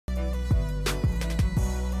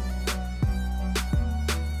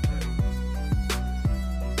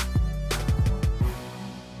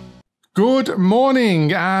Good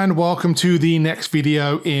morning and welcome to the next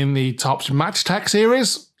video in the Topps Match Attax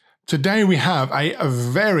series. Today we have a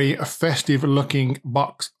very festive looking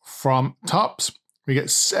box from Topps. We get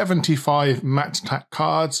 75 Match Attax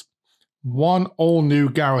cards, one all new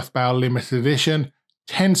Gareth Bale limited edition,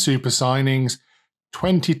 10 super signings,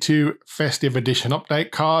 22 festive edition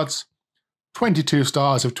update cards, 22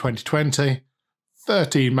 stars of 2020,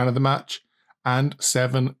 13 man of the match, and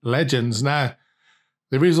 7 legends. Now,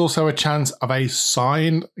 there is also a chance of a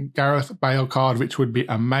signed Gareth Bale card, which would be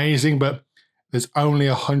amazing, but there's only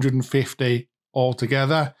 150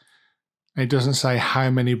 altogether. It doesn't say how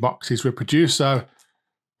many boxes were produced, so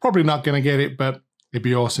probably not going to get it, but it'd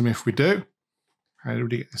be awesome if we do. How do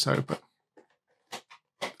we get this open?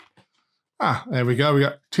 There we go. We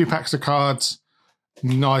got 2 packs of cards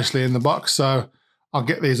nicely in the box, so I'll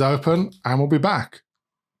get these open and we'll be back.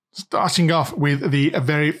 Starting off with the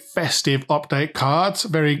very festive update cards,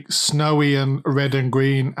 very snowy and red and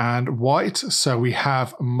green and white. So we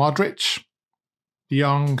have Modric, De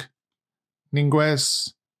Jong,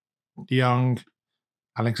 Niguez, De Jong,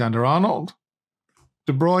 Alexander-Arnold,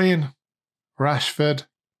 De Bruyne, Rashford,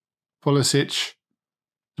 Pulisic,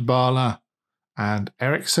 Dybala, and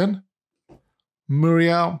Eriksen,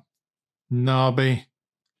 Muriel, Naby,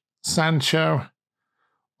 Sancho,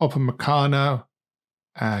 Upamecano,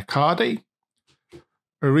 Cardi,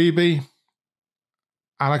 Uribe,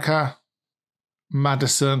 Alaka,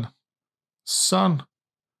 Madison, Son,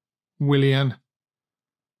 Willian,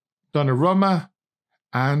 Donnarumma,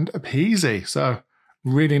 and Pizzi. So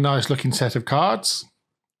really nice looking set of cards.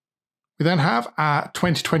 We then have our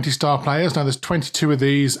 2020 star players. Now there's 22 of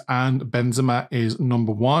these and Benzema is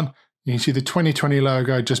number 1. You can see the 2020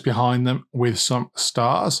 logo just behind them with some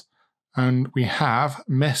stars. And we have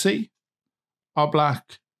Messi,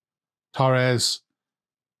 Oblak, Torres,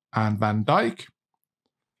 and Van Dijk,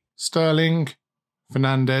 Sterling,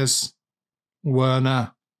 Fernandes,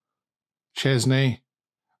 Werner, Chesney,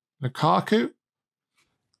 Lukaku,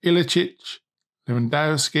 Ilicic,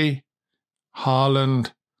 Lewandowski,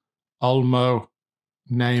 Haaland, Olmo,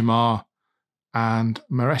 Neymar, and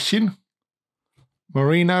Mareshin,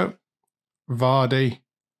 Moreno, Vardy,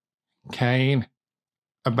 Kane,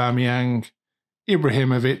 Aubameyang,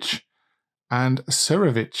 Ibrahimovic, and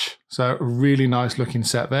Surovic. So really nice looking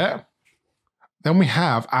set there. Then we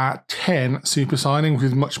have our 10 super signings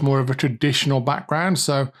with much more of a traditional background.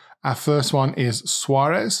 So our first one is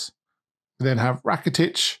Suarez. We then have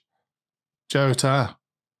Rakitic, Jota,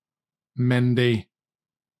 Mendy,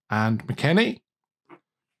 and McKennie.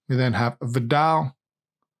 We then have Vidal,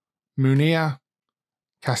 Munir,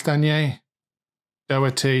 Castagne,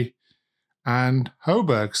 Doherty, and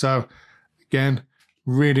Hoberg. So again,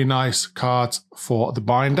 really nice cards for the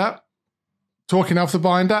binder. Talking of the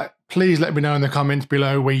binder, please let me know in the comments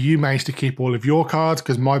below where you managed to keep all of your cards,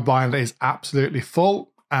 because my binder is absolutely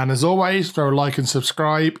full. And as always, throw a like and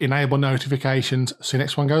subscribe, enable notifications so the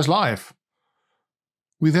next one goes live.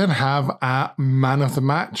 We then have our man of the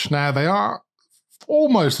match. Now they are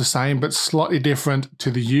almost the same, but slightly different to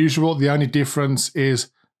the usual. The only difference is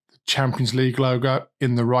the Champions League logo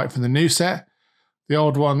in the right for the new set. The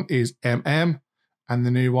old one is MM. And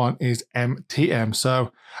the new one is MTM.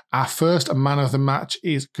 So our first man of the match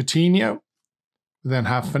is Coutinho. We then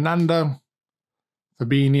have Fernando,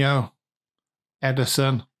 Fabinho,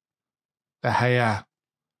 Ederson, De Gea,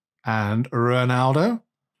 and Ronaldo.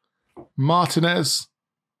 Martinez,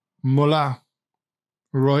 Muller,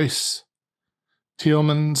 Royce,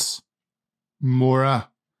 Tielemans, Moura,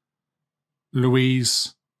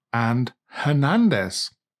 Luiz, and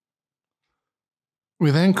Hernandez. We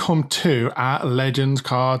then come to our Legends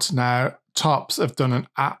cards. Now, Topps have done an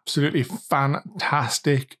absolutely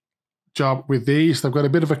fantastic job with these. They've got a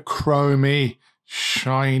bit of a chromy,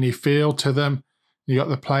 shiny feel to them. You got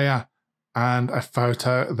the player and a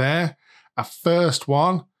photo there. Our first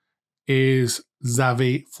one is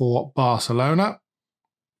Xavi for Barcelona.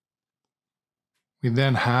 We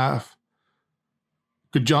then have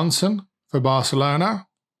Good Johnson for Barcelona.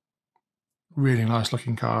 Really nice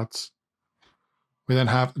looking cards. We then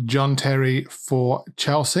have John Terry for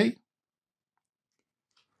Chelsea,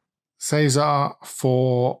 Cesar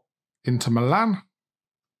for Inter Milan,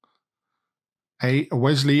 a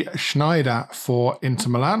Wesley Schneider for Inter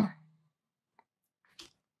Milan.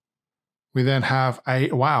 We then have a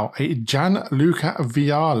Gianluca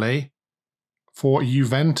Vialli for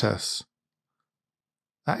Juventus.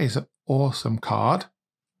 That is an awesome card.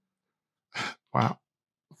 Wow,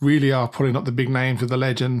 really are pulling up the big names with the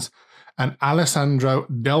Legends. And Alessandro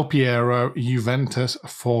Del Piero, Juventus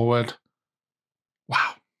forward.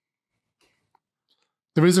 Wow.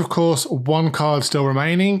 There is, of course, one card still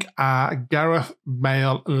remaining, Gareth,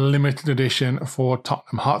 Bale limited edition for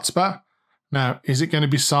Tottenham Hotspur. Now, is it going to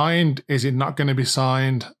be signed? Is it not going to be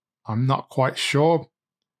signed? I'm not quite sure,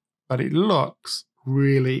 but it looks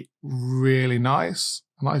really, really nice.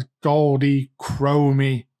 A nice goldy,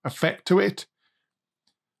 chromy effect to it.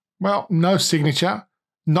 Well, no signature,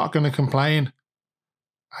 not going to complain.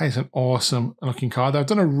 It's an awesome looking card. They've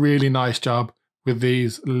done a really nice job with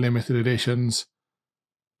these limited editions.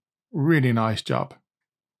 Really nice job.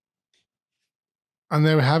 And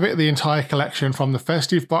there we have it, the entire collection from the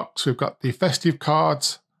Festive box. We've got the Festive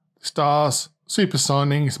cards, stars, super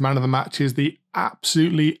signings, man of the matches, the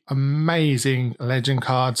absolutely amazing legend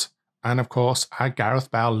cards, and of course, our Gareth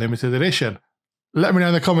Bale limited edition. Let me know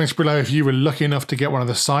in the comments below if you were lucky enough to get one of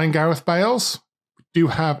the signed Gareth Bales. We do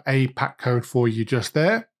have a pack code for you just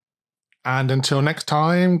there. And until next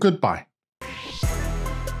time, goodbye.